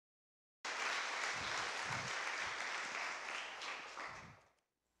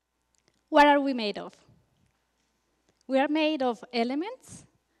What are we made of? We are made of elements.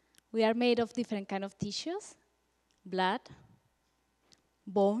 We are made of different kind of tissues, blood,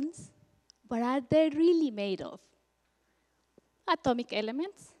 bones. What are they really made of? Atomic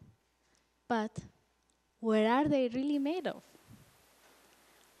elements. But what are they really made of?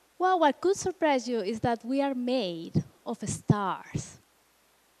 Well, what could surprise you is that we are made of stars.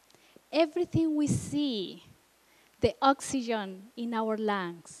 Everything we see, the oxygen in our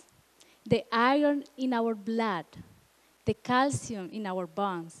lungs, the iron in our blood, the calcium in our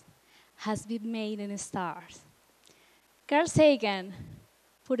bones, has been made in stars. Carl Sagan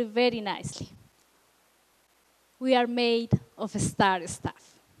put it very nicely. We are made of star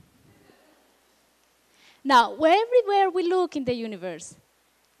stuff. Now, everywhere we look in the universe,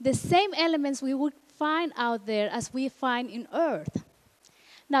 the same elements we would find out there as we find in Earth.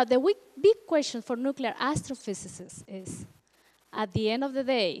 Now, the big question for nuclear astrophysicists is, at the end of the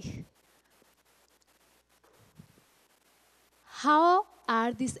day, how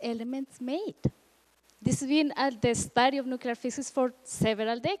are these elements made? This has been the study of nuclear physics for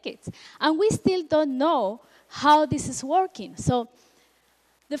several decades, and we still don't know how this is working. So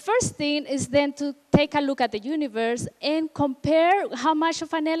the first thing is then to take a look at the universe and compare how much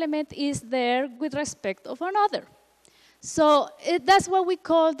of an element is there with respect of another. So that's what we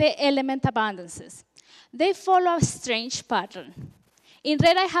call the element abundances. They follow a strange pattern. In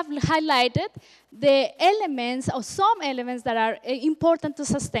red, I have highlighted the elements, or some elements that are important to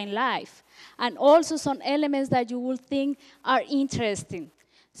sustain life, and also some elements that you will think are interesting.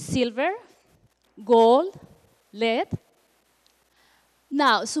 Silver, gold, lead.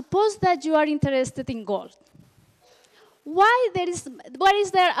 Now, suppose that you are interested in gold. Why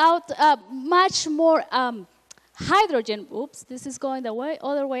is there out much more hydrogen? Oops, this is going the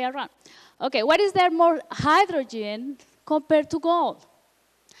other way around. Okay, what is there more hydrogen compared to gold?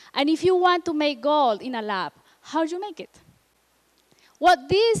 And if you want to make gold in a lab, how do you make it? Well,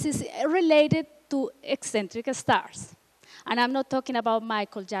 this is related to eccentric stars. And I'm not talking about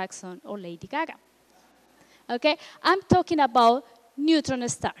Michael Jackson or Lady Gaga. Okay, I'm talking about neutron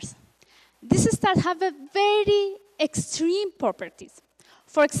stars. These stars have a very extreme properties.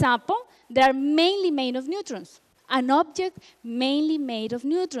 For example, they are mainly made of neutrons. An object mainly made of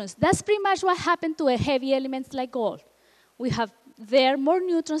neutrons. That's pretty much what happened to heavy elements like gold. We have there more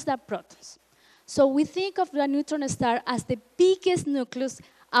neutrons than protons. So we think of the neutron star as the biggest nucleus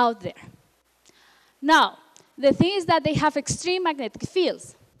out there. Now, the thing is that they have extreme magnetic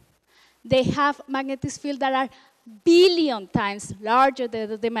fields. They have magnetic fields that are billion times larger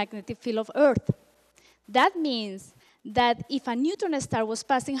than the magnetic field of Earth. That means that if a neutron star was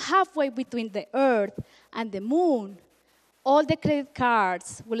passing halfway between the Earth and the moon, all the credit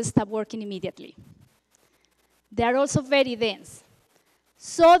cards will stop working immediately. They are also very dense.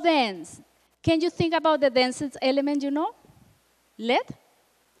 So dense. Can you think about the densest element you know? Lead?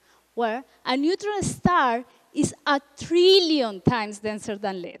 Well, a neutron star is 1 trillion times denser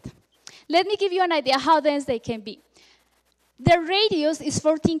than lead. Let me give you an idea how dense they can be. Their radius is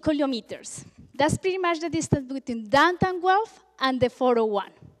 14 kilometers. That's pretty much the distance between downtown Guelph and the 401.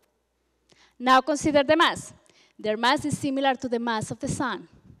 Now consider the mass. Their mass is similar to the mass of the sun.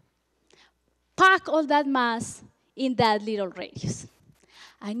 Pack all that mass in that little radius.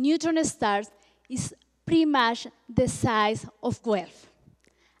 A neutron star is pretty much the size of Guelph.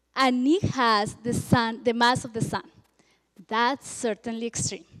 And it has the mass of the sun. That's certainly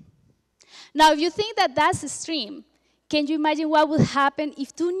extreme. Now, if you think that that's extreme, can you imagine what would happen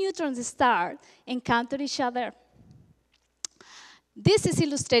if two neutron stars encounter each other? This is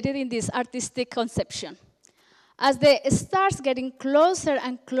illustrated in this artistic conception. As the stars getting closer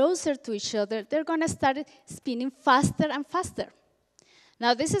and closer to each other, they're going to start spinning faster and faster.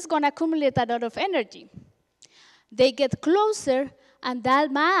 Now, this is going to accumulate a lot of energy. They get closer, and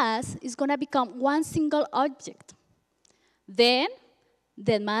that mass is going to become one single object. Then,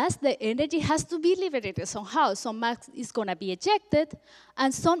 the mass, the energy has to be liberated somehow. Some mass is going to be ejected,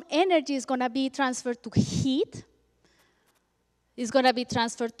 and some energy is going to be transferred to heat, it's going to be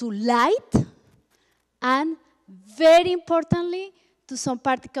transferred to light, and very importantly, to some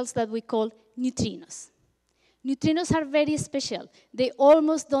particles that we call neutrinos. Neutrinos are very special. They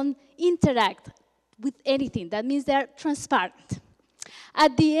almost don't interact with anything. That means they're transparent.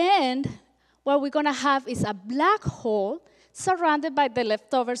 At the end, what we're going to have is a black hole surrounded by the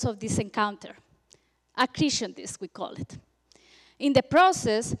leftovers of this encounter. Accretion disk, we call it. In the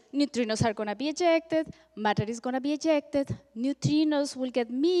process, neutrinos are going to be ejected, matter is going to be ejected, neutrinos will get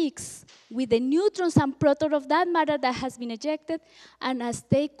mixed with the neutrons and protons of that matter that has been ejected, and as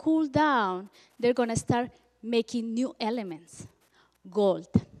they cool down, they're going to start making new elements. Gold,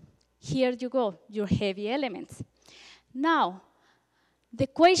 Here you go, your heavy elements. Now, the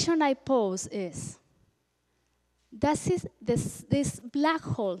question I pose is, does this black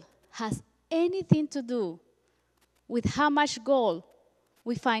hole has anything to do with how much gold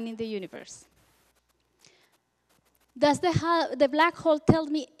we find in the universe? Does the black hole tell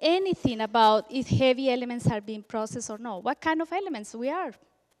me anything about if heavy elements are being processed or no? What kind of elements we are?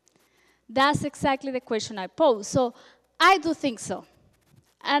 That's exactly the question I pose. So I do think so.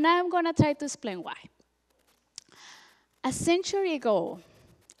 And I'm going to try to explain why. A century ago,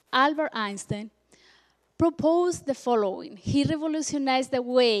 Albert Einstein proposed the following. He revolutionized the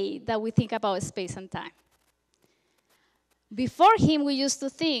way that we think about space and time. Before him, we used to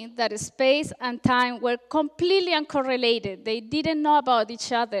think that space and time were completely uncorrelated. They didn't know about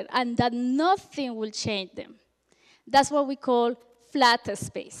each other, and that nothing will change them. That's what we call flat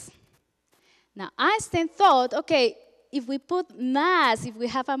space. Now, Einstein thought, okay, if we put mass, if we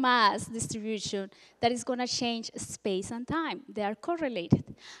have a mass distribution, that is going to change space and time. They are correlated.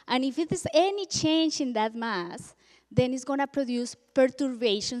 And if it is any change in that mass, then it's going to produce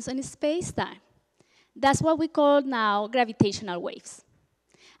perturbations in space-time. That's what we call now gravitational waves.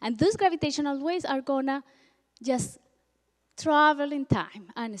 And those gravitational waves are going to just travel in time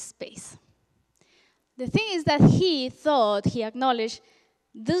and space. The thing is that he acknowledged,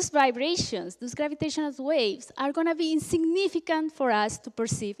 those vibrations, those gravitational waves, are going to be insignificant for us to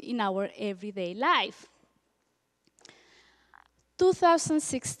perceive in our everyday life.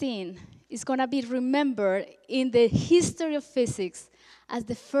 2016 is going to be remembered in the history of physics as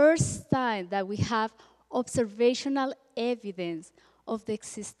the first time that we have observational evidence of the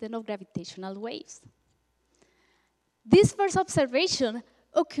existence of gravitational waves. This first observation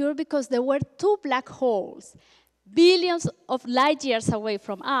occurred because there were two black holes, billions of light years away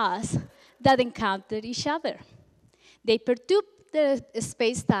from us, that encountered each other. They perturbed the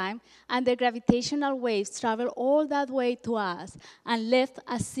space-time, and the gravitational waves traveled all that way to us and left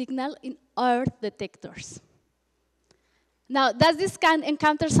a signal in Earth detectors. Now, does this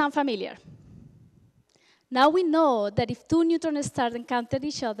encounter sound familiar? Now we know that if two neutron stars encounter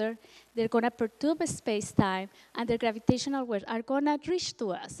each other, they're going to perturb space-time, and their gravitational waves are going to reach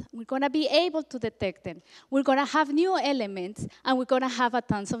to us. We're going to be able to detect them. We're going to have new elements, and we're going to have a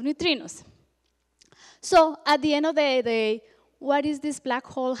tons of neutrinos. So at the end of the day, what is this black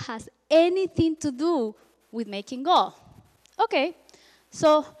hole has anything to do with making gold? Okay,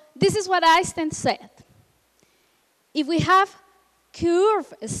 so this is what Einstein said. If we have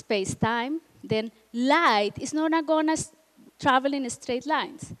curved space-time, then light is not going to travel in straight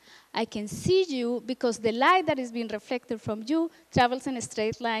lines. I can see you because the light that is being reflected from you travels in a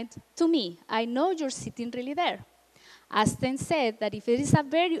straight line to me. I know you're sitting really there. Einstein said that if it is a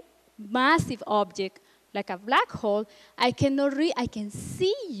very massive object, like a black hole, I can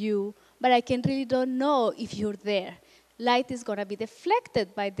see you, but I can really don't know if you're there. Light is going to be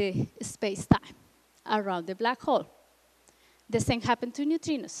deflected by the space-time around the black hole. The same happened to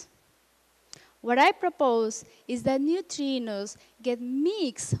neutrinos. What I propose is that neutrinos get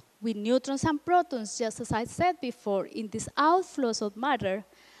mixed with neutrons and protons, just as I said before, in these outflows of matter,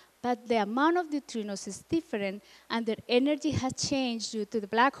 but the amount of neutrinos is different, and their energy has changed due to the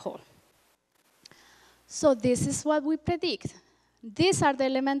black hole. So this is what we predict. These are the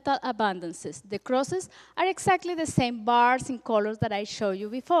elemental abundances. The crosses are exactly the same bars in colors that I showed you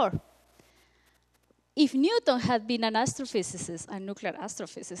before. If Newton had been an astrophysicist, a nuclear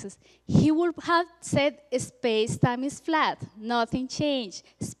astrophysicist, he would have said space-time is flat, nothing changed.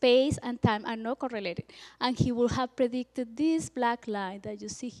 Space and time are not correlated. And he would have predicted this black line that you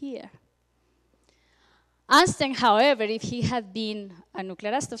see here. Einstein, however, if he had been a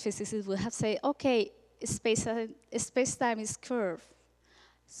nuclear astrophysicist, would have said, okay, space-time is curved.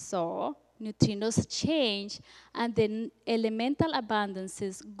 So neutrinos change, and the elemental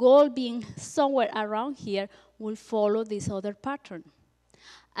abundances, gold being somewhere around here, will follow this other pattern.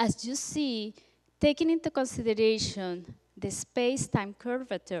 As you see, taking into consideration the space-time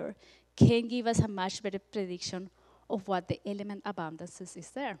curvature can give us a much better prediction of what the element abundances is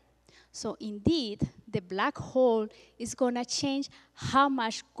there. So indeed, the black hole is going to change how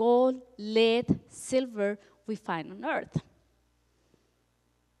much gold, lead, silver we find on Earth.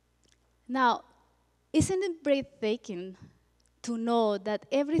 Now, isn't it breathtaking to know that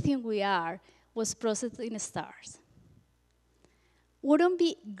everything we are was processed in stars? Wouldn't it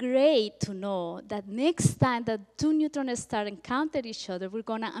be great to know that next time that two neutron stars encounter each other, we're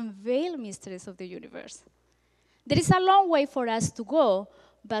going to unveil mysteries of the universe? There is a long way for us to go,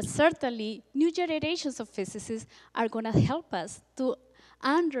 but certainly new generations of physicists are going to help us to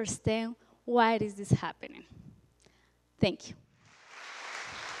understand why is this happening. Thank you.